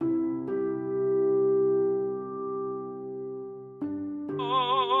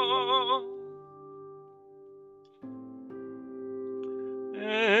And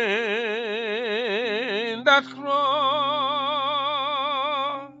that cross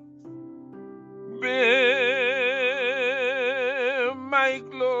bear my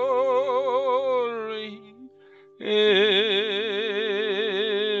glory ever,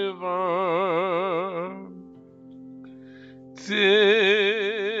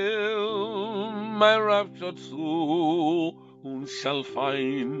 till my raptured soul shall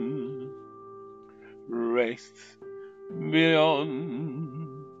find rest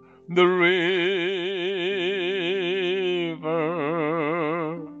beyond the river.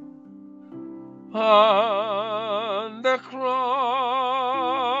 On the cross,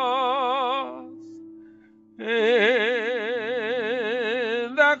 in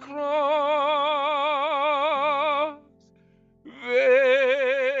the cross, where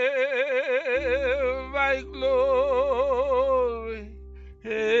my glory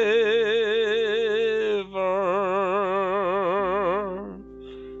ever,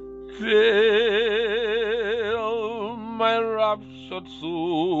 till my raptured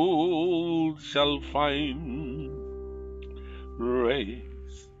soul shall find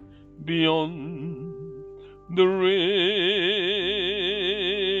rest beyond the river.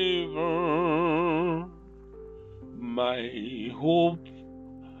 My hope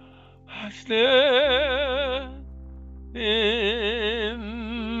has there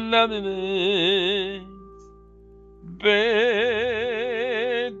in nothing but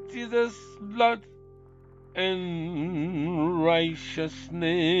Jesus' blood and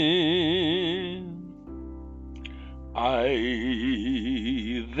righteousness.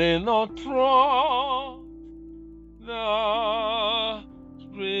 I then not trust the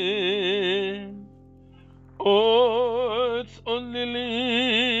strength, oh, it's only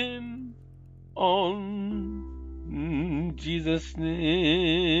lean on Jesus'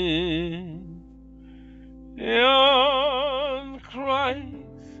 name. On Christ,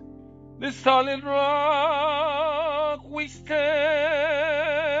 the solid rock we stand.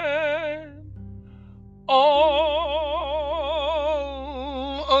 All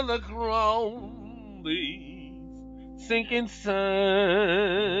on the ground is sinking sand.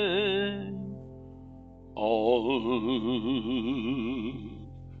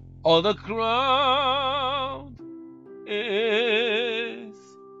 All the ground is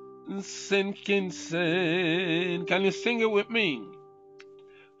sinking sand. Can you sing it with me?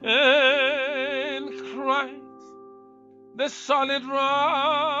 And Christ, the solid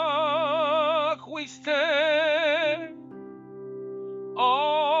rock we stand.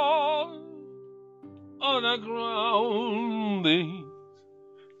 All on the ground is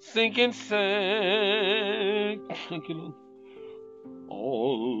sinking sand. Thank you, Lord.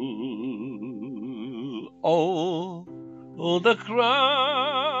 All the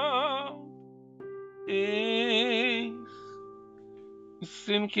ground is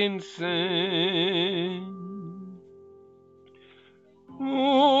sinking sand.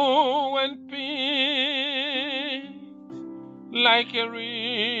 Oh, and peace like a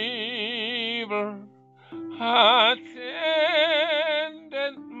river attended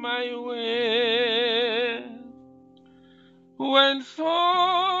my way. When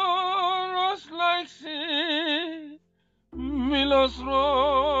sorrows like sea billows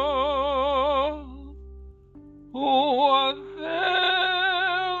roll, whatever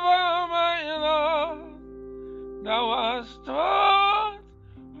my Lord thou hast taught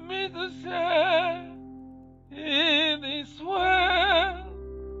me to say, it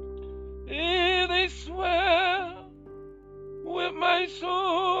is well with my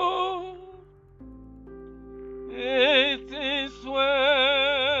soul. It is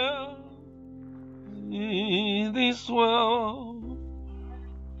well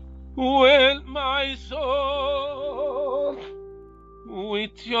with my soul,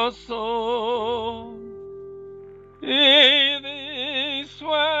 with your soul. It is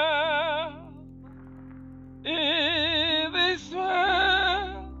well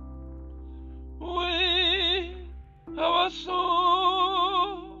with our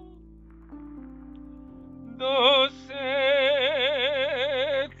soul. Though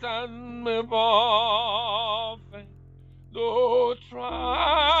Satan may buffet, though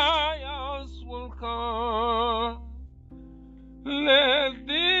trials will come, let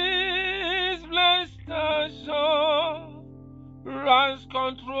this blessed assurance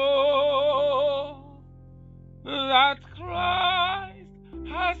control that Christ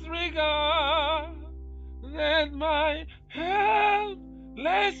has regarded my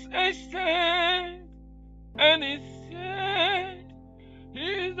helpless estate, and He shed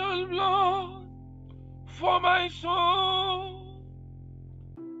His own blood for my soul.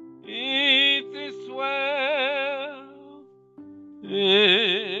 well.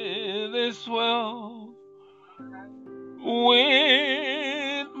 It is well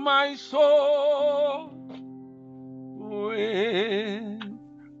with my soul. With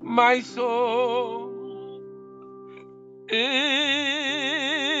my soul. It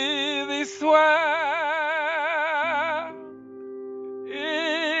is well.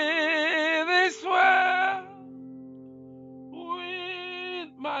 It is well with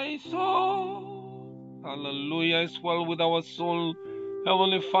my soul. Hallelujah. It's well with our soul.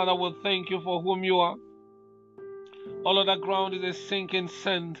 Heavenly Father, we thank you for whom you are. All of the ground is a sinking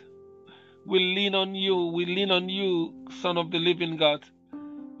sand. We lean on you. We lean on you, Son of the living God.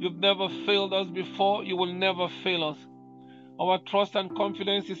 You've never failed us before. You will never fail us. Our trust and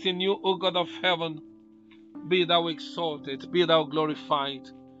confidence is in you, O God of heaven. Be thou exalted. Be thou glorified.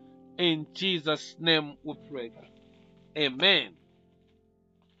 In Jesus' name we pray. Amen.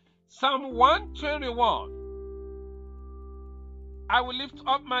 Psalm 121. I will lift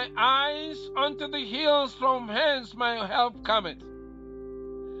up my eyes unto the hills, from whence my help cometh.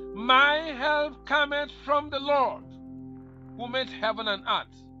 My help cometh from the Lord, who made heaven and earth.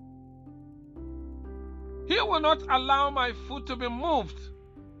 He will not allow my foot to be moved.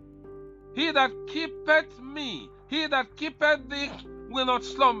 He that keepeth me, he that keepeth thee, will not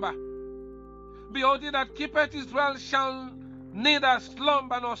slumber. Behold, he that keepeth Israel shall neither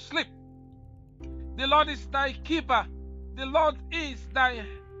slumber nor sleep. The Lord is thy keeper. The Lord is thy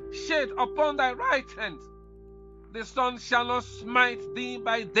shade upon thy right hand. The sun shall not smite thee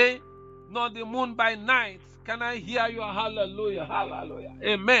by day, nor the moon by night. Can I hear your hallelujah? Hallelujah.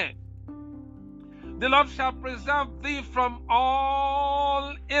 Amen. The Lord shall preserve thee from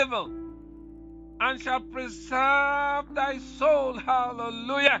all evil, and shall preserve thy soul.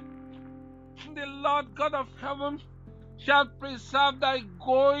 Hallelujah. The Lord God of heaven shall preserve thy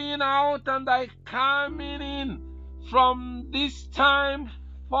going out and thy coming in from this time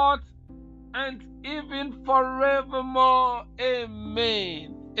forth and even forevermore.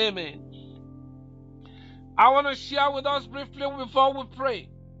 Amen. Amen. I want to share with us briefly before we pray.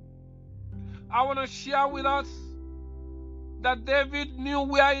 I want to share with us that David knew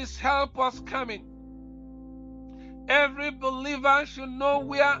where his help was coming. Every believer should know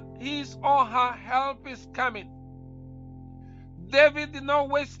where his or her help is coming. David did not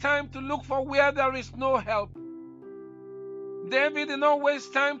waste time to look for where there is no help. David did not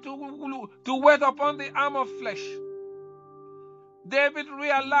waste time to wait upon the arm of flesh. David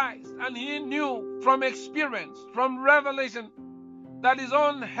realized and he knew from experience, from revelation, that his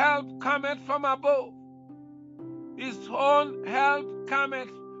own help cometh from above. His own help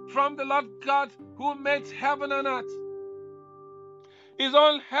cometh from the Lord God who made heaven and earth. His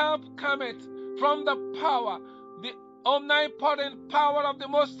own help cometh from the power, the omnipotent power of the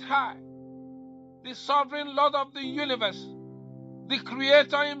Most High, the sovereign Lord of the universe. The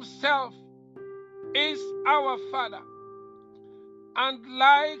Creator himself is our Father. And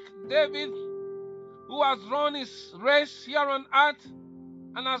like David, who has run his race here on earth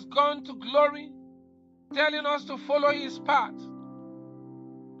and has gone to glory, telling us to follow his path,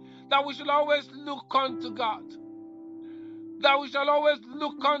 that we should always look unto God, that we shall always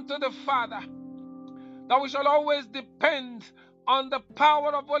look unto the Father, that we shall always depend on the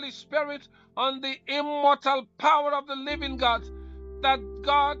power of Holy Spirit, on the immortal power of the living God, that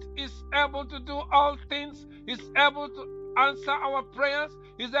God is able to do all things, is able to answer our prayers,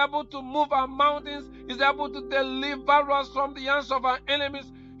 is able to move our mountains, is able to deliver us from the hands of our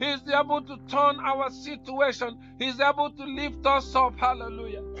enemies, he is able to turn our situation, he is able to lift us up.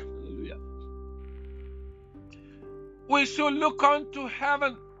 Hallelujah. Hallelujah. We should look unto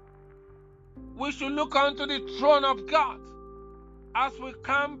heaven. We should look unto the throne of God as we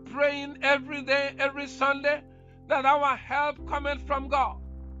come praying every day, every Sunday, that our help cometh from God.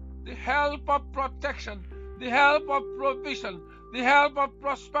 The help of protection, the help of provision, the help of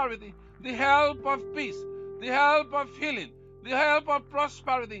prosperity, the help of peace, the help of healing, the help of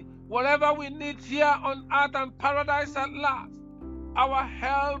prosperity. Whatever we need here on earth and paradise at last, our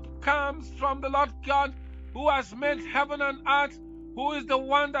help comes from the Lord God who has made heaven and earth, who is the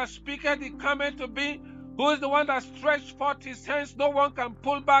one that speaketh, it cometh to be, who is the one that stretched forth his hands, no one can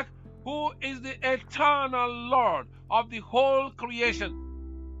pull back, who is the eternal Lord of the whole creation.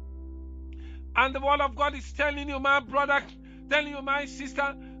 And the word of God is telling you, my brother, telling you, my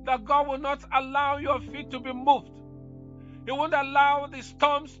sister, that God will not allow your feet to be moved. He won't allow the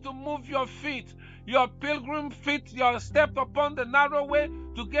storms to move your feet. Your pilgrim feet, your step upon the narrow way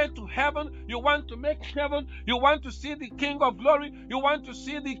to get to heaven. You want to make heaven. You want to see the King of Glory. You want to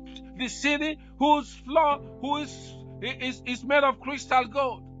see the city whose floor is made of crystal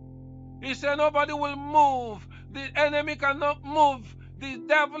gold. He said nobody will move. The enemy cannot move. The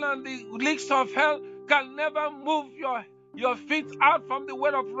devil and the leaks of hell can never move your feet out from the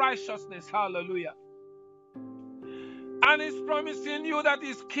way of righteousness. Hallelujah. And he's promising you that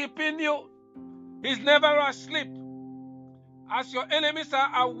he's keeping you. He's never asleep. As your enemies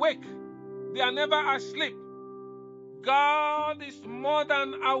are awake, they are never asleep. God is more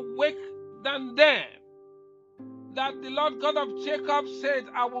than awake than them. That the Lord God of Jacob said,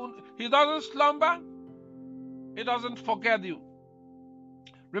 He doesn't slumber, He doesn't forget you.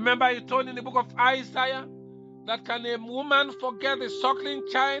 Remember, He told in the book of Isaiah that can a woman forget the suckling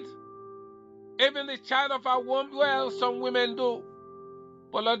child? Even the child of a womb? Well, some women do.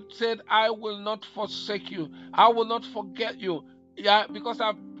 But Lord said, I will not forsake you. I will not forget you. Yeah, because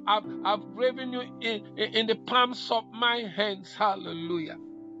I've graven you in the palms of my hands. Hallelujah.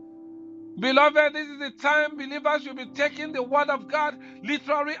 Beloved, this is the time believers should be taking the word of God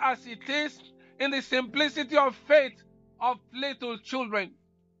literally as it is, in the simplicity of faith of little children.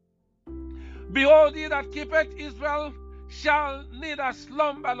 Behold, he that keepeth Israel shall neither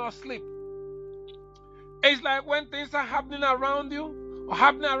slumber nor sleep. It's like when things are happening around you, or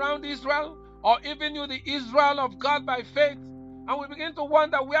happening around Israel, or even you, the Israel of God by faith, and we begin to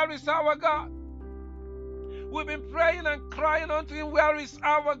wonder, where is our God? We've been praying and crying unto Him, where is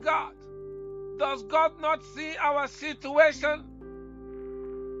our God? Does God not see our situation?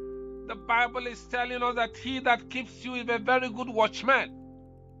 The Bible is telling us that he that keeps you is a very good watchman.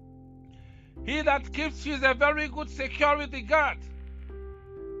 He that keeps you is a very good security guard.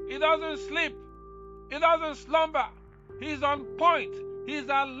 He doesn't sleep. He doesn't slumber. He's on point. He's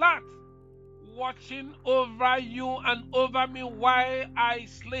alert, watching over you and over me while I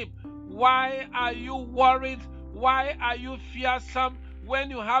sleep. Why are you worried? Why are you fearsome when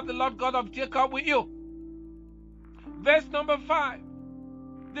you have the Lord God of Jacob with you? Verse number 5.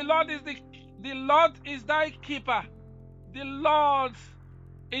 The Lord is thy keeper. The Lord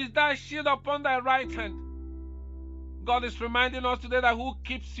is thy shield upon thy right hand. God is reminding us today that who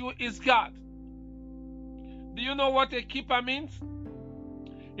keeps you is God. Do you know what a keeper means?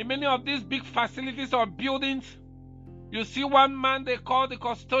 In many of these big facilities or buildings, you see one man they call the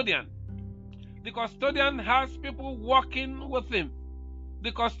custodian. The custodian has people working with him.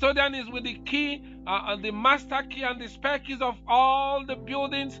 The custodian is with the key, the master key and the spare keys of all the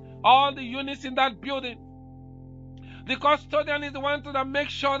buildings, all the units in that building. The custodian is the one to make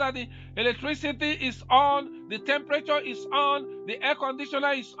sure that the electricity is on, the temperature is on, the air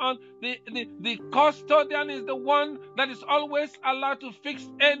conditioner is on. The custodian is the one that is always allowed to fix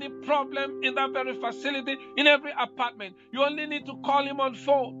any problem in that very facility, in every apartment. You only need to call him on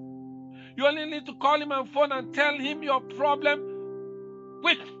phone. You only need to call him on phone and tell him your problem.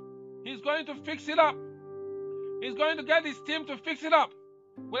 Quick, he's going to fix it up. He's going to get his team to fix it up.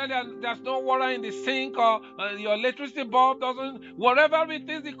 Whether there's no water in the sink or your electricity bulb doesn't, whatever it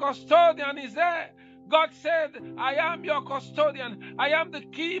is, the custodian is there. God said, I am your custodian. I am the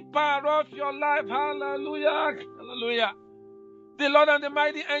keeper of your life. Hallelujah. Hallelujah. The Lord and the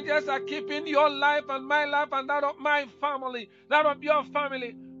mighty angels are keeping your life and my life and that of my family, that of your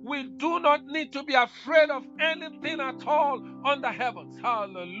family. We do not need to be afraid of anything at all on the heavens.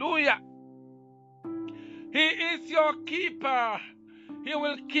 Hallelujah. He is your keeper. He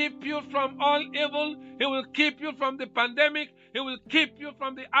will keep you from all evil. He will keep you from the pandemic. He will keep you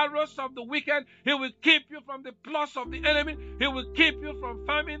from the arrows of the wicked. He will keep you from the plots of the enemy. He will keep you from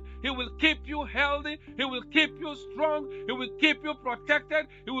famine. He will keep you healthy. He will keep you strong. He will keep you protected.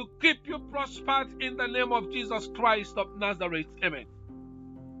 He will keep you prospered in the name of Jesus Christ of Nazareth. Amen.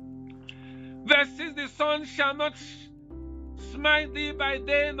 Verse 6, the sun shall not smite thee by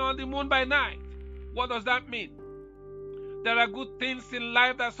day, nor the moon by night. What does that mean? There are good things in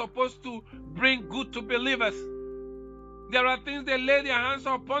life that are supposed to bring good to believers. There are things they lay their hands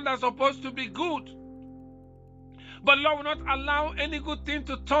upon that are supposed to be good. But the Lord will not allow any good thing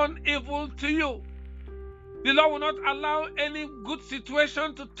to turn evil to you. The Lord will not allow any good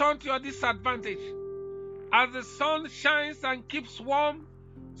situation to turn to your disadvantage. As the sun shines and keeps warm,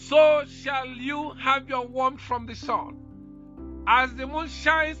 so shall you have your warmth from the sun. As the moon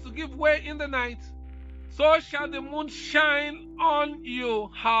shines to give way in the night, so shall the moon shine on you.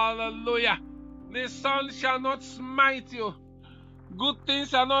 Hallelujah. The sun shall not smite you. Good things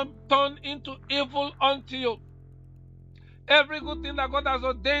shall not turn into evil unto you. Every good thing that God has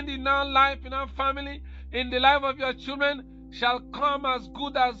ordained in our life, in our family, in the life of your children, shall come as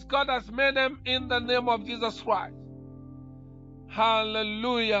good as God has made them in the name of Jesus Christ.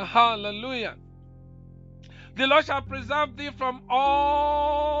 Hallelujah. Hallelujah. The Lord shall preserve thee from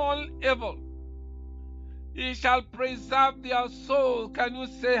all evil. He shall preserve their soul. Can you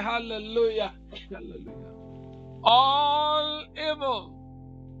say hallelujah? Hallelujah. All evil.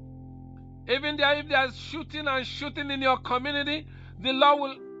 Even there, if there's shooting and shooting in your community, the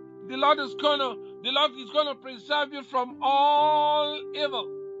Lord is gonna preserve you from all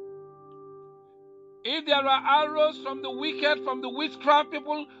evil. If there are arrows from the wicked, from the witchcraft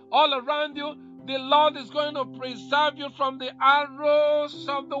people all around you, the Lord is going to preserve you from the arrows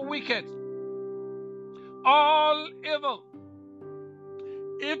of the wicked. All evil.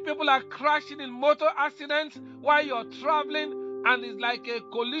 If people are crashing in motor accidents while you're traveling and it's like a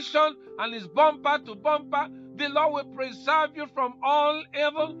collision and it's bumper to bumper, the Lord will preserve you from all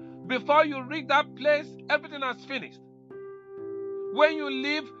evil. Before you reach that place, everything has finished. When you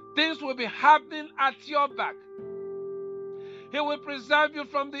leave, things will be happening at your back. He will preserve you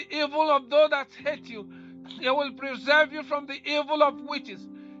from the evil of those that hate you. He will preserve you from the evil of witches.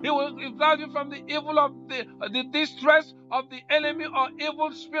 He will preserve you from the evil of the distress of the enemy or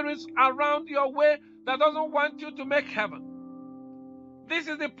evil spirits around your way that doesn't want you to make heaven. This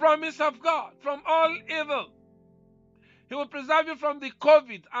is the promise of God from all evil. He will preserve you from the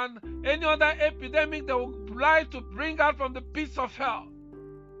COVID and any other epidemic that will try to bring out from the pits of hell.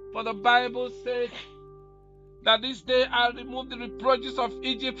 For the Bible says that this day I'll remove the reproaches of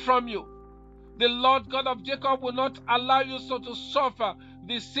Egypt from you. The Lord God of Jacob will not allow you so to suffer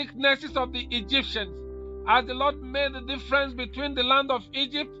the sicknesses of the Egyptians. As the Lord made the difference between the land of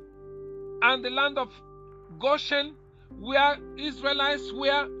Egypt and the land of Goshen, where Israelites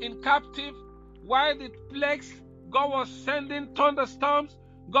were in captive, while the plagues, God was sending thunderstorms,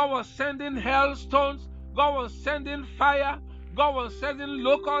 God was sending hailstones, God was sending fire, God was sending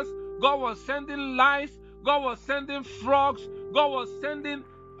locusts, God was sending lice, God was sending frogs, God was sending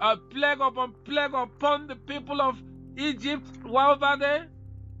plague upon the people of Egypt. While over there,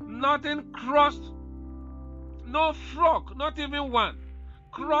 nothing crossed, no frog, not even one,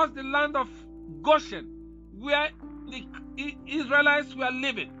 crossed the land of Goshen, where the Israelites were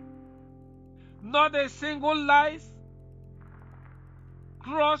living. Not a single lice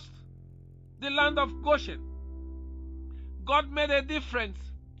crossed the land of Goshen. God made a difference.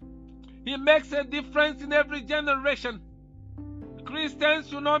 He makes a difference in every generation. Christians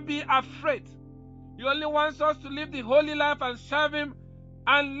should not be afraid. He only wants us to live the holy life and serve Him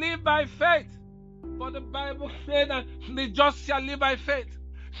and live by faith. For the Bible says that the just shall live by faith.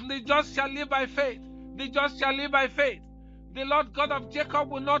 The just shall live by faith. The just shall live by faith. The Lord God of Jacob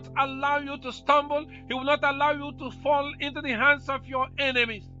will not allow you to stumble. He will not allow you to fall into the hands of your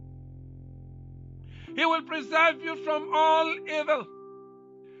enemies. He will preserve you from all evil.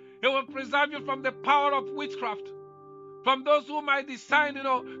 He will preserve you from the power of witchcraft. From those who might decide,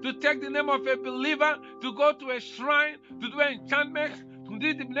 to take the name of a believer, to go to a shrine, to do enchantment, to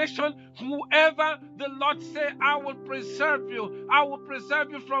do divination, whoever the Lord say, I will preserve you. I will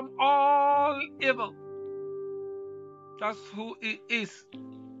preserve you from all evil. That's who He is.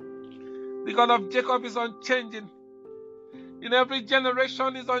 The God of Jacob is unchanging. In every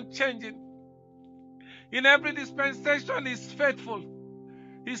generation is unchanging. In every dispensation is faithful.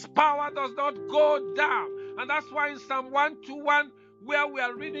 His power does not go down. And that's why in Psalm 121, where we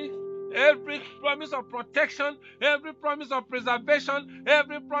are reading every promise of protection, every promise of preservation,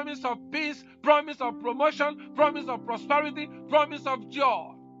 every promise of peace, promise of promotion, promise of prosperity, promise of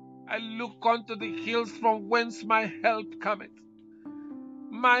joy. I look unto the hills from whence my help cometh.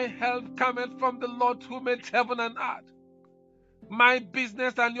 My help cometh from the Lord who made heaven and earth. My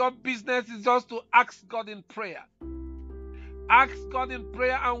business and your business is just to ask God in prayer. Ask God in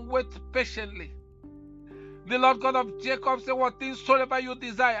prayer and wait patiently. The Lord God of Jacob said, what things soever you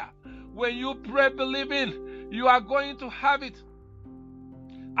desire, when you pray believing, you are going to have it.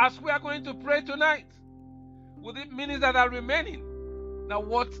 As we are going to pray tonight, with the minutes that are remaining, now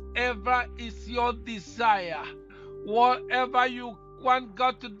whatever is your desire, whatever you want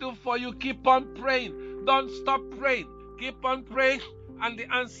God to do for you, keep on praying. Don't stop praying. Keep on praying and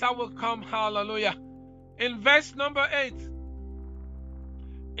the answer will come. Hallelujah. In verse number 8,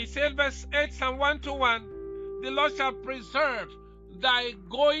 it says, verse 8, Psalm 121, the Lord shall preserve thy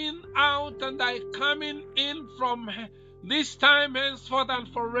going out and thy coming in from this time henceforth and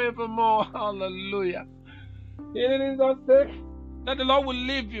forevermore. Hallelujah. It didn't just say that the Lord will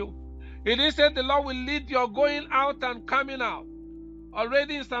leave you. It is said the Lord will lead your going out and coming out.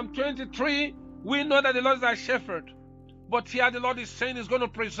 Already in Psalm 23, we know that the Lord is our shepherd. But here the Lord is saying He's going to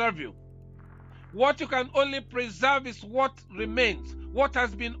preserve you. What you can only preserve is what remains, what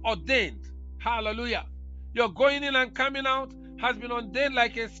has been ordained. Hallelujah. Your going in and coming out has been ordained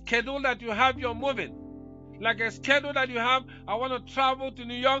like a schedule that you have, you're moving. like a schedule that you have. I want to travel to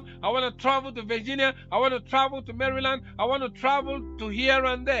New York. I want to travel to Virginia. I want to travel to Maryland. I want to travel to here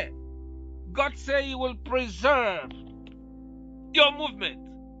and there. God says He will preserve your movement.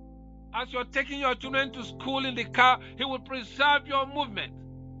 As you're taking your children to school in the car, He will preserve your movement.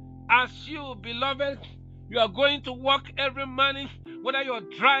 As you, beloved, you are going to work every morning, whether you're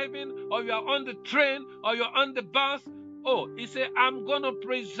driving or you're on the train or you're on the bus. Oh, He said, I'm going to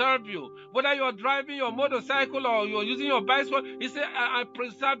preserve you. Whether you're driving your motorcycle or you're using your bicycle, He said, I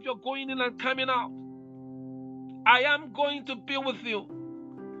preserve your going in and coming out. I am going to be with you.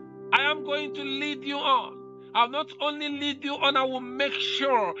 I am going to lead you on. I'll not only lead you on, I will make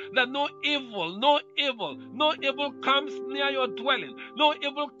sure that no evil comes near your dwelling. No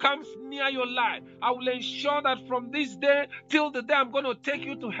evil comes near your life. I will ensure that from this day till the day I'm going to take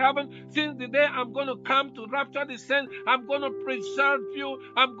you to heaven, since the day I'm going to come to rapture the saints, I'm going to preserve you.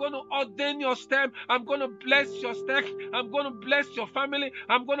 I'm going to ordain your step. I'm going to bless your step. I'm going to bless your family.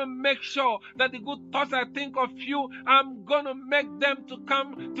 I'm going to make sure that the good thoughts I think of you, I'm going to make them to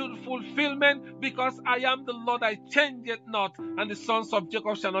come to fulfillment, because I am the Lord, I change it not, and the sons of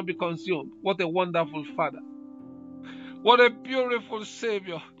Jacob shall not be consumed. What a wonderful Father. What a beautiful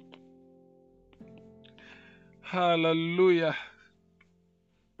Savior. Hallelujah.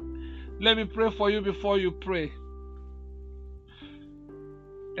 Let me pray for you before you pray.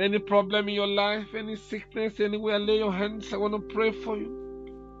 Any problem in your life, any sickness, anywhere, lay your hands. I want to pray for you.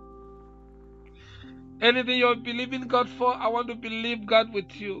 Anything you're believing God for, I want to believe God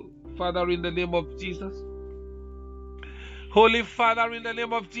with you. Father, in the name of Jesus. Holy Father, in the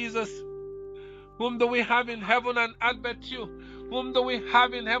name of Jesus. Whom do we have in heaven and earth but you? Whom do we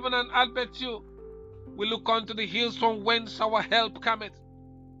have in heaven and earth but you? We look unto the hills from whence our help cometh.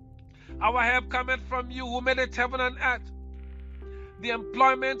 Our help cometh from you who made it heaven and earth. The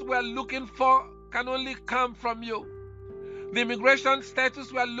employment we are looking for can only come from you. The immigration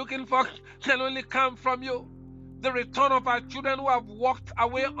status we are looking for can only come from you. The return of our children who have walked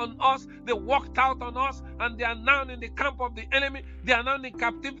away on us, they walked out on us, and they are now in the camp of the enemy. They are now in the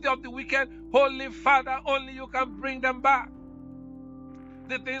captivity of the wicked. Holy Father, only you can bring them back.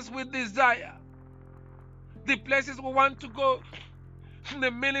 The things we desire, the places we want to go,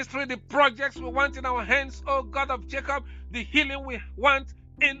 the ministry, the projects we want in our hands, oh God of Jacob, the healing we want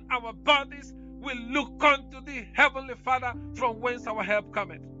in our bodies, we look unto the Heavenly Father from whence our help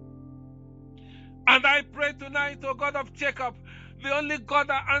cometh. And I pray tonight, O God of Jacob, the only God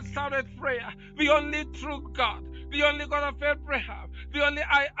that answered prayer, the only true God, the only God of Abraham, the only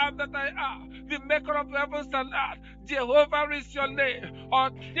I am that I am, the maker of the heavens and earth. Jehovah is your name,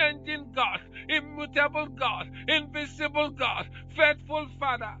 unchanging God, immutable God, invisible God, faithful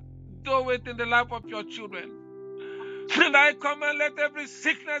Father. Do it in the life of your children. And I come and let every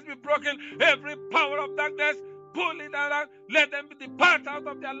sickness be broken, every power of darkness, pull it out, let them depart out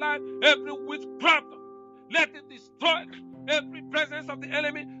of their life, every witchcraft, let it destroy every presence of the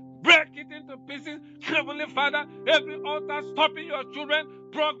enemy, break it into pieces. Heavenly Father, every altar stopping your children,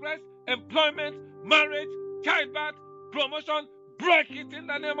 progress, employment, marriage, childbirth, promotion, break it in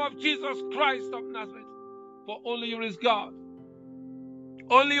the name of Jesus Christ of Nazareth. For only you is God.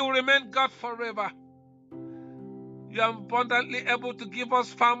 Only you remain God forever. You are abundantly able to give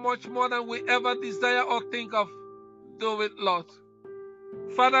us far much more than we ever desire or think of. Do it, Lord.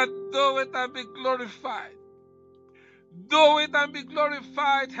 Father, do it and be glorified. Do it and be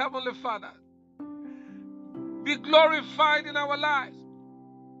glorified, Heavenly Father. Be glorified in our lives.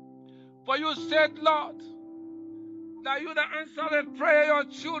 For you said, Lord, that you that answered prayer, your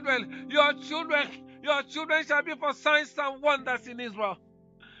children shall be for signs and wonders in Israel.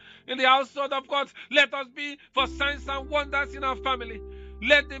 In the household of God, let us be for signs and wonders in our family.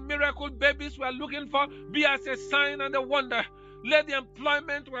 Let the miracle babies we are looking for be as a sign and a wonder. Let the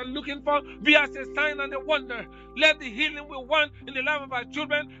employment we are looking for be as a sign and a wonder. Let the healing we want in the life of our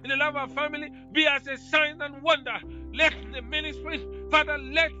children, in the life of our family, be as a sign and wonder. Let the ministry, Father,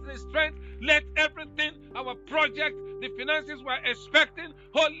 let the strength, let everything, our project, the finances we are expecting,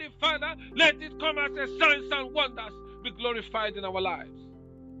 Holy Father, let it come as a signs and wonders. Be glorified in our lives.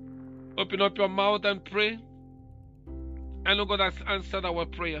 Open up your mouth and pray. I know God has answered our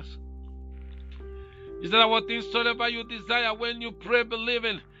prayers. He said, "What things soever you desire, when you pray,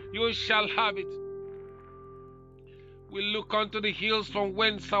 believing, you shall have it." We look unto the hills from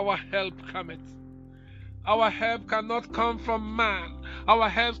whence our help cometh. Our help cannot come from man. Our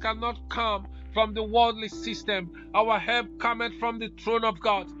help cannot come from the worldly system. Our help cometh from the throne of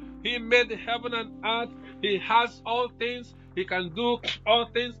God. He made the heaven and earth. He has all things. He can do all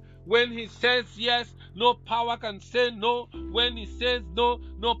things. When he says yes, no power can say no. When he says no,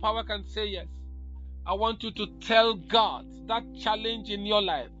 no power can say yes. I want you to tell God that challenge in your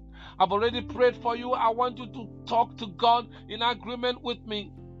life. I've already prayed for you. I want you to talk to God in agreement with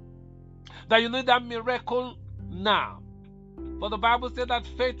me that you need that miracle now. For the Bible said that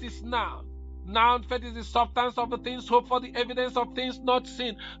faith is now. Now faith is the substance of the things hoped for, the evidence of things not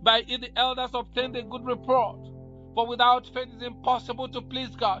seen. By it the elders obtained a good report. For without faith it is impossible to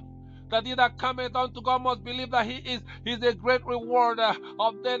please God. That he that cometh unto God must believe that he is a great rewarder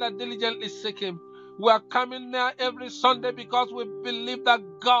of them that diligently seek him. We are coming there every Sunday because we believe that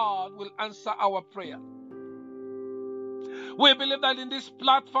God will answer our prayer. We believe that in this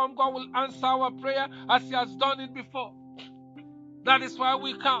platform God will answer our prayer as he has done it before. That is why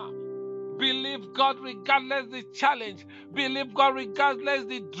we come. Believe God regardless the challenge. Believe God regardless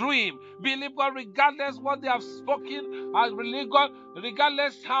the dream. Believe God regardless what they have spoken. And believe God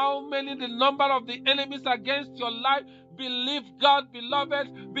regardless how many the number of the enemies against your life. Believe God,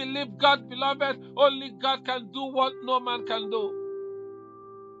 beloved. Believe God, beloved. Only God can do what no man can do.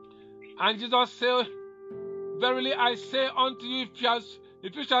 And Jesus said, verily I say unto you,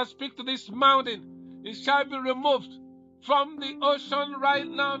 if you shall speak to this mountain, it shall be removed from the ocean right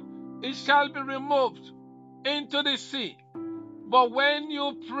now. It shall be removed into the sea. But when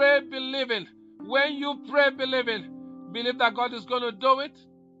you pray believing, believe that God is going to do it,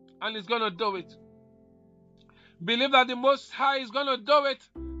 and He's going to do it. Believe that the Most High is going to do it,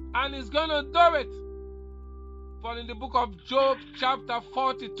 and He's going to do it. For in the book of Job, chapter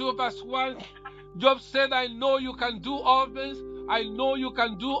 42, verse 1, Job said, I know you can do all things. I know you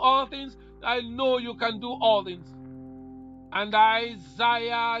can do all things. I know you can do all things. And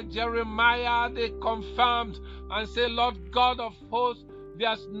Isaiah, Jeremiah, they confirmed and say, Lord God of hosts,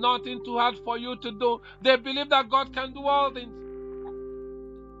 there's nothing too hard for you to do. They believe that God can do all things.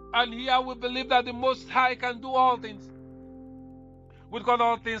 And here we believe that the Most High can do all things. With God,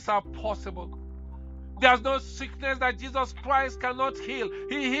 all things are possible. There's no sickness that Jesus Christ cannot heal.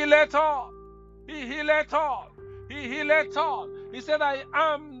 He healeth all. He healeth all. He healeth all. He said, I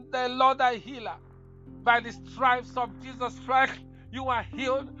am the Lord thy healer. By the stripes of Jesus Christ, you are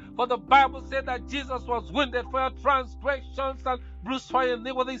healed. For the Bible said that Jesus was wounded for your transgressions and bruised for your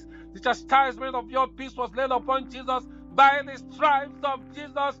iniquities. The chastisement of your peace was laid upon Jesus. By the stripes of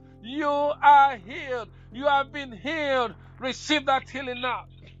Jesus, you are healed. You have been healed. Receive that healing now.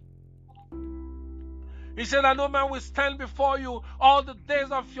 He said that no man will stand before you all the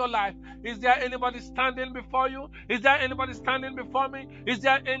days of your life. Is there anybody standing before you? Is there anybody standing before me? Is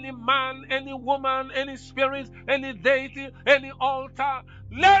there any man, any woman, any spirit, any deity, any altar?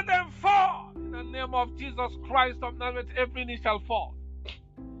 Let them fall. In the name of Jesus Christ of Nazareth, every knee shall fall.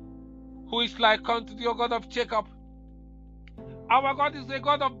 Who is like unto thee, O God of Jacob? Our God is a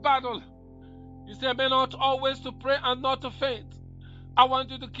God of battle. He said, men ought always to pray and not to faint. I want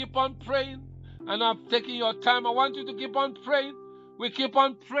you to keep on praying. And I'm taking your time. I want you to keep on praying. We keep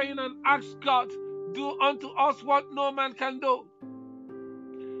on praying and ask God, do unto us what no man can do.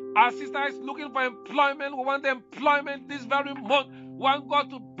 Our sister is looking for employment. We want employment this very month. We want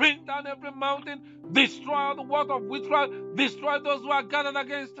God to bring down every mountain, destroy the work of witchcraft, destroy those who are gathered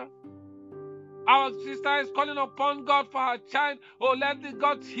against her. Our sister is calling upon God for her child. Oh, let the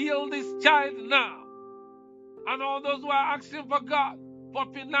God heal this child now. And all those who are asking for God for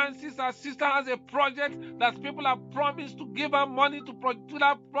finances, our sister has a project that people have promised to give her money to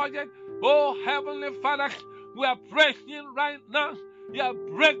that project. Oh, Heavenly Father, we are praying right now.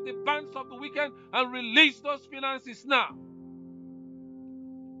 You break the bands of the wicked and release those finances now.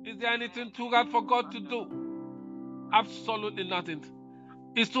 Is there anything too hard for God to do? Absolutely nothing.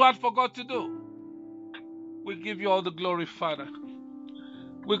 It's too hard for God to do. We give you all the glory, Father.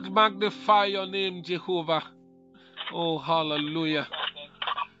 We magnify your name, Jehovah. Oh, hallelujah.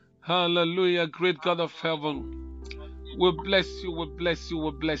 Hallelujah, great God of heaven. We bless you, we bless you,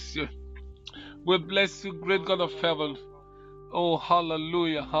 we bless you. We bless you, great God of heaven. Oh,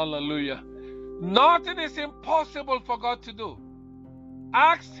 hallelujah, hallelujah. Nothing is impossible for God to do.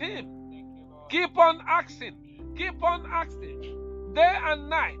 Ask Him. Keep on asking. Keep on asking. Day and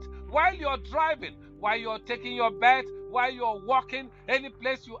night, while you're driving, while you're taking your bed, while you're walking, any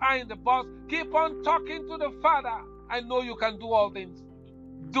place you are in the bus, keep on talking to the Father. I know you can do all things.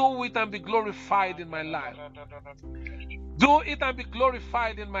 Do it and be glorified in my life. Do it and be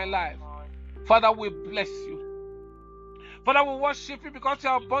glorified in my life. Father, we bless you. Father, we worship you because you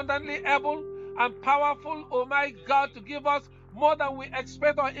are abundantly able and powerful, oh my God, to give us more than we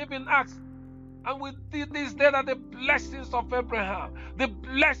expect or even ask. And we did this day that the blessings of Abraham, the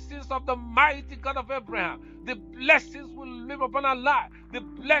blessings of the mighty God of Abraham, the blessings will live upon our life, the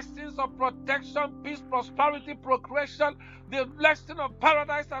blessings of protection, peace, prosperity, procreation, the blessing of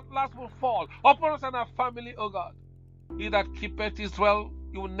paradise at last will fall upon us and our family, O God. He that keepeth Israel,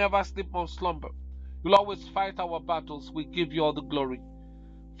 he will never sleep nor slumber. You'll always fight our battles. We give you all the glory.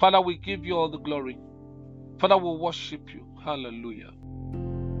 Father, we give you all the glory. Father, we worship you. Hallelujah.